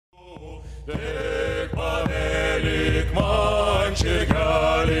Good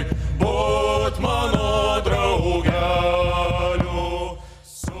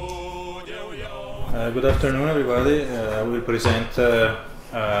afternoon, everybody. I will present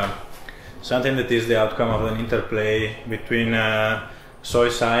something that is the outcome of an interplay between soil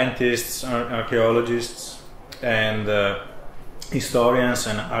scientists, archaeologists, and historians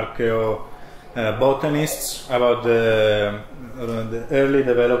and archaeobotanists about the early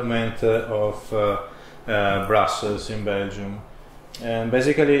development of Brussels in Belgium. And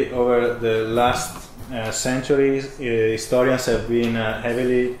basically, over the last centuries, historians have been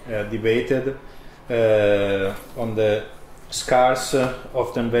heavily debated on the scarce,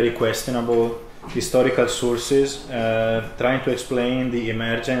 often very questionable historical sources, trying to explain the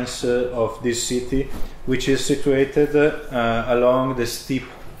emergence of this city, which is situated along the steep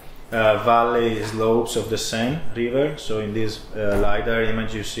valley slopes of the Senne river. So in this LiDAR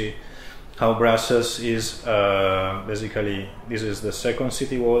image you see how Brussels is basically, this is the second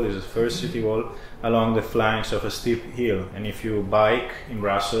city wall, this is the first city wall, along the flanks of a steep hill. And if you bike in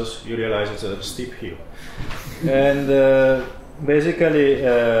Brussels, you realize it's a steep hill. And basically,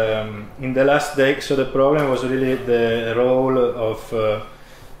 in the last decade, so the problem was really the role of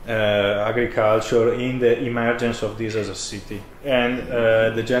agriculture in the emergence of this as a city. And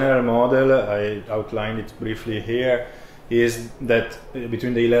the general model, I outlined it briefly here, is that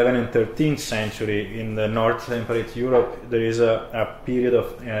between the 11th and 13th century in the North Temperate Europe there is a period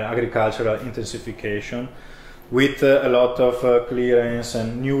of agricultural intensification with a lot of clearance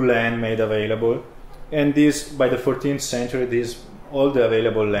and new land made available. And this, by the 14th century, all the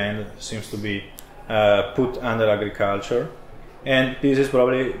available land seems to be put under agriculture. And this is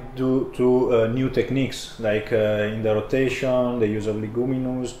probably due to new techniques like in the rotation, the use of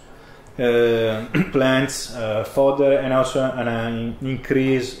leguminous plants, fodder, and also an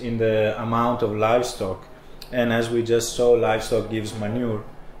increase in the amount of livestock. And as we just saw, livestock gives manure,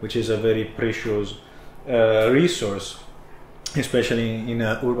 which is a very precious resource, especially in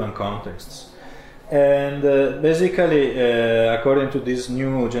urban contexts. And basically, according to this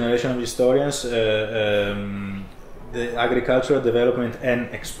new generation of historians, the agricultural development and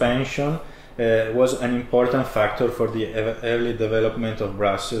expansion was an important factor for the early development of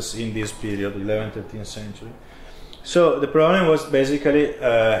Brussels in this period, 11th, 13th century. So the problem was basically,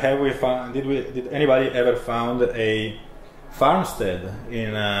 did anybody ever found a farmstead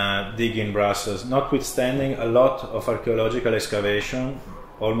in digging Brussels? Notwithstanding a lot of archaeological excavation,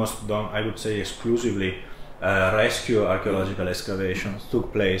 almost done, I would say exclusively rescue archaeological excavations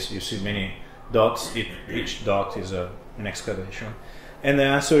took place. You see many dots, each dot is an excavation. And the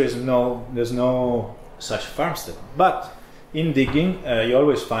answer is no, there's no such farmstead. But in digging, you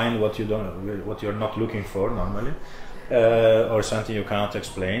always find what you're not looking for normally, or something you cannot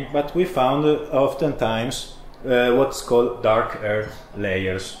explain. But we found oftentimes what's called dark earth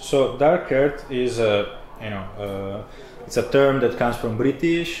layers. So dark earth is it's a term that comes from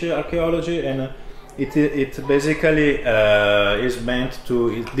British archaeology, and it basically is meant to,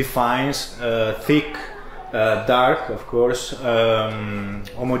 it defines thick, dark, of course,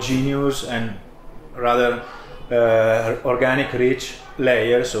 homogeneous and rather organic rich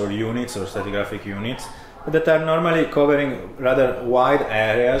layers or units or stratigraphic units that are normally covering rather wide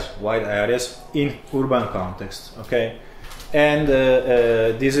areas in urban context. Okay, and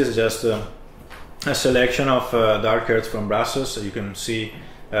this is just a selection of dark earth from Brussels. So you can see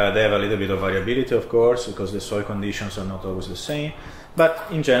they have a little bit of variability, of course, because the soil conditions are not always the same, but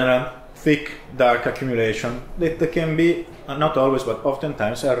in general thick, dark accumulation that can be, not always, but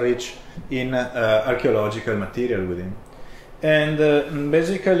oftentimes are rich in archaeological material within. And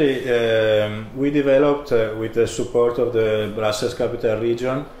basically we developed, with the support of the Brussels Capital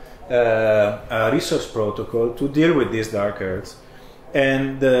Region, a resource protocol to deal with this dark earth.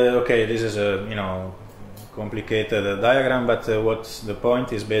 And okay, this is a complicated diagram, but what's the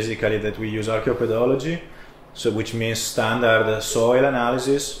point is basically that we use archaeopedology, so which means standard soil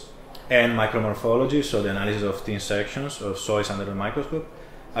analysis, and micromorphology, so the analysis of thin sections of soils under the microscope,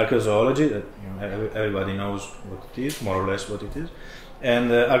 archaeozoology, that everybody knows what it is, more or less what it is,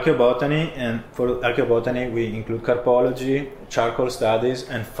 and archaeobotany. And for archaeobotany we include carpology, charcoal studies,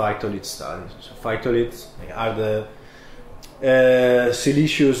 and phytolith studies. So phytoliths are the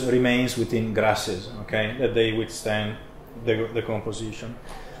siliceous remains within grasses, okay, that they withstand the decomposition.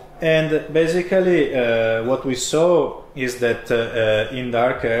 And basically what we saw is that in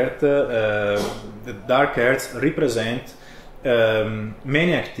dark earth, the dark earths represent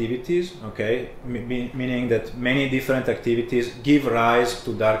many activities, okay, meaning that many different activities give rise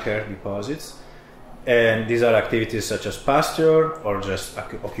to dark earth deposits. And these are activities such as pasture or just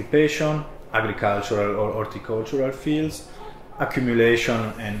occupation, agricultural or horticultural fields,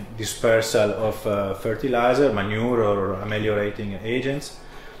 accumulation and dispersal of fertilizer, manure or ameliorating agents.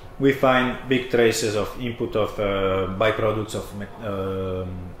 We find big traces of input of byproducts of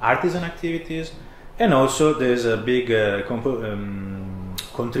artisan activities, and also there's a big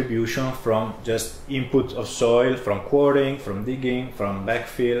contribution from just input of soil, from quarrying, from digging, from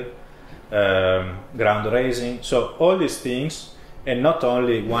backfill, ground raising. So all these things, and not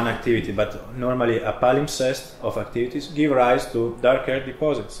only one activity, but normally a palimpsest of activities, give rise to dark earth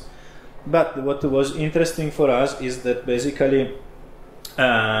deposits. But what was interesting for us is that basically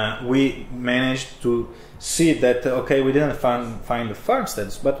we managed to see that, okay, we didn't find the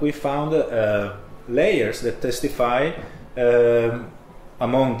farmsteads, but we found layers that testify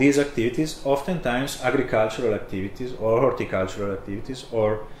among these activities, oftentimes agricultural activities or horticultural activities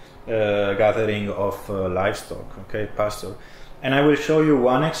or gathering of livestock, okay, pasture. And I will show you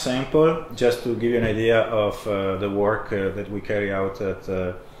one example just to give you an idea of the work that we carry out at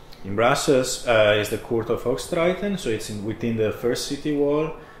in Brussels. Is the Court of Hoogstraten, so it's within the first city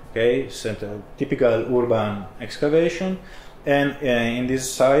wall, okay, typical urban excavation. And in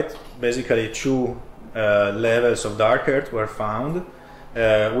this site, basically two levels of dark earth were found.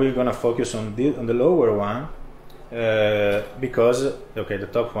 We're going to focus on the lower one because, okay, the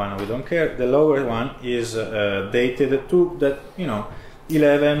top one we don't care. The lower one is dated to that,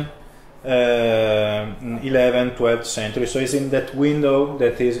 11th, 12th century. So it's in that window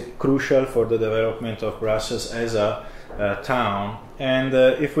that is crucial for the development of Brussels as a town. And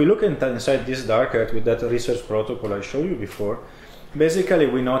if we look inside this dark earth with that research protocol I showed you before, basically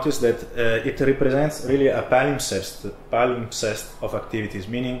we notice that it represents really a palimpsest of activities,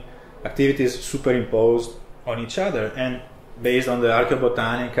 meaning activities superimposed on each other, and based on the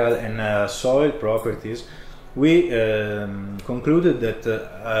archaeobotanical and soil properties, we concluded that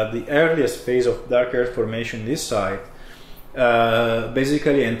the earliest phase of dark earth formation in this site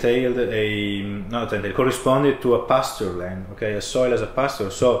basically corresponded to a pasture land, okay, a soil as a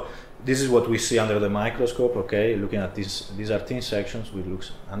pasture. So this is what we see under the microscope, okay, looking at these are thin sections, we look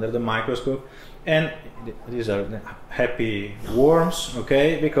under the microscope, and these are happy worms,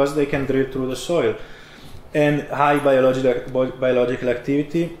 okay, because they can drill through the soil. And high biological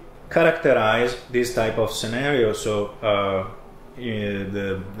activity characterize this type of scenario. So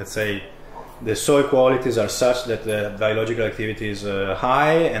let's say the soil qualities are such that the biological activity is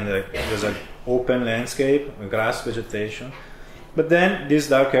high, and there's an open landscape, grass vegetation. But then this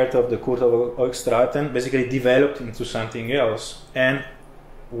dark earth of the Court of Hoogstraten basically developed into something else, and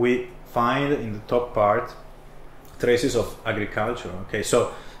we find in the top part traces of agriculture. Okay,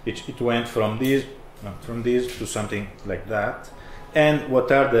 so it went from this to something like that. And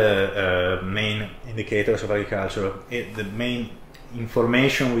what are the main indicators of agriculture? The main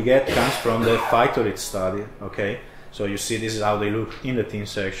information we get comes from the phytolith study. Okay, so you see this is how they look in the thin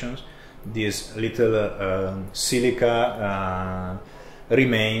sections. These little silica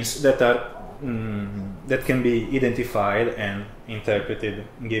remains that are that can be identified and interpreted,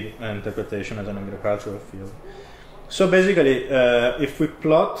 give an interpretation as an agricultural field. So basically, if we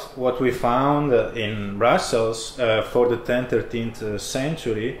plot what we found in Brussels for the 10th, 13th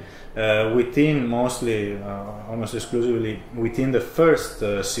century, within mostly, almost exclusively within the first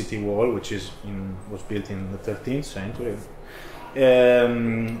city wall, which was built in the 13th century,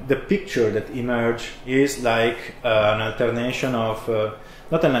 the picture that emerged is like an alternation of,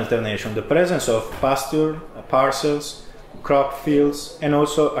 not an alternation, the presence of pasture, parcels, crop fields, and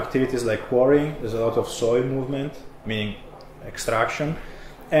also activities like quarrying. There's a lot of soil movement, meaning extraction,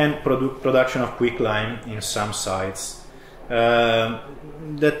 and production of quicklime in some sites.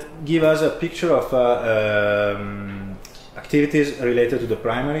 That give us a picture of activities related to the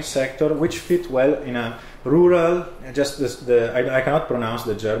primary sector, which fit well in a rural, just I cannot pronounce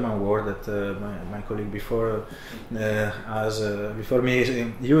the German word that my colleague before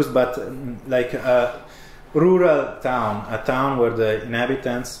me used, but like a rural town, a town where the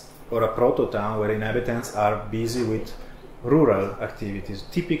inhabitants, or a proto-town where inhabitants are busy with rural activities,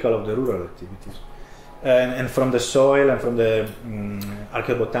 typical of the rural activities. And from the soil and from the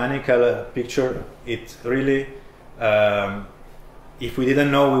archaeobotanical picture, it really, if we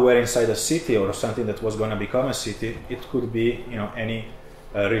didn't know we were inside a city or something that was going to become a city, it could be, any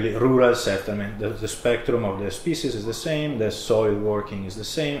really rural settlement. The spectrum of the species is the same, the soil working is the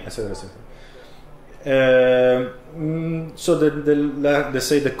same, etc., etc. So let's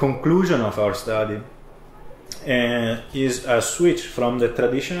say the conclusion of our study is a switch from the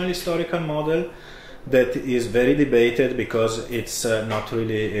traditional historical model that is very debated because it's not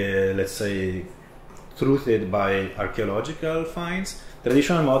really, let's say, truthed by archaeological finds.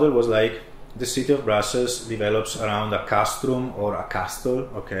 Traditional model was like the city of Brussels develops around a castrum or a castle,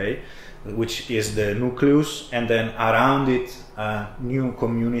 okay, which is the nucleus, and then around it a new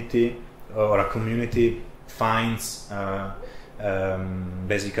community or a community finds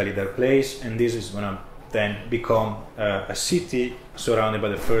basically their place, and this is going to then become a city surrounded by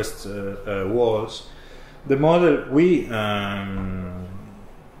the first walls. The model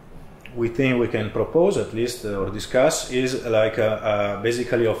we think we can propose, at least, or discuss, is like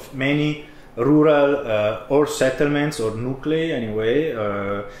basically of many rural or settlements or nuclei anyway,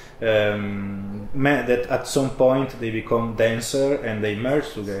 that at some point they become denser and they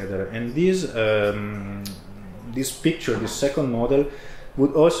merge together. And this picture, this second model,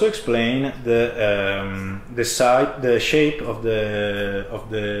 would also explain the shape of the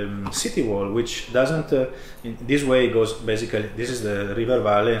city wall, which doesn't in this way goes basically, this is the river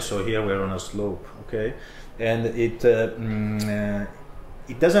valley, and so here we're on a slope, okay, and it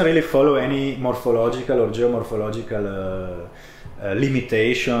doesn't really follow any morphological or geomorphological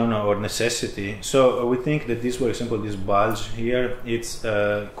limitation or necessity. So we think that this, for example, this bulge here, it's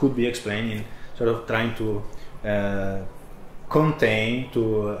could be explained in sort of trying to contain,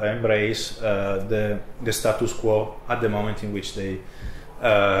 to embrace the status quo at the moment in which they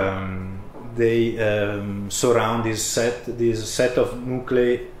surround this set of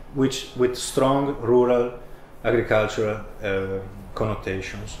nuclei, which with strong rural agricultural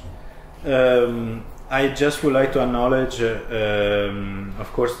connotations. I just would like to acknowledge,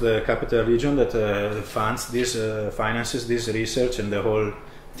 of course, the Capital Region that funds this, finances this research, and the whole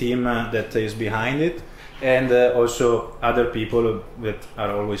team that is behind it, and also other people that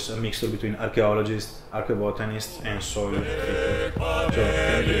are always a mixture between archaeologists, archaeobotanists, and soil people. So,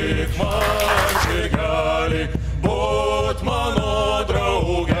 thank you very much.